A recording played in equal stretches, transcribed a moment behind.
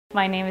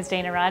My name is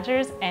Dana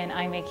Rogers, and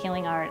I make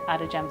healing art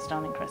out of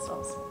gemstone and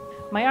crystals.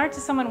 My art to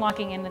someone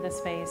walking into the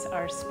space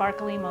are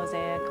sparkly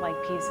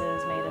mosaic-like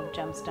pieces made of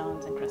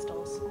gemstones and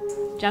crystals.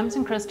 Gems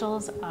and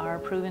crystals are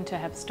proven to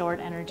have stored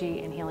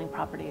energy and healing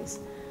properties.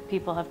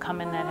 People have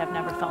come in that have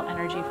never felt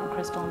energy from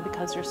crystal, and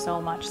because there's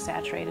so much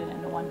saturated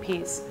into one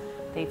piece,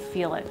 they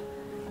feel it.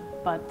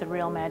 But the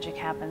real magic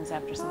happens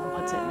after someone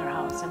puts it in their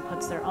house and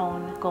puts their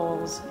own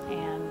goals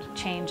and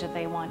change that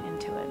they want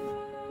into it.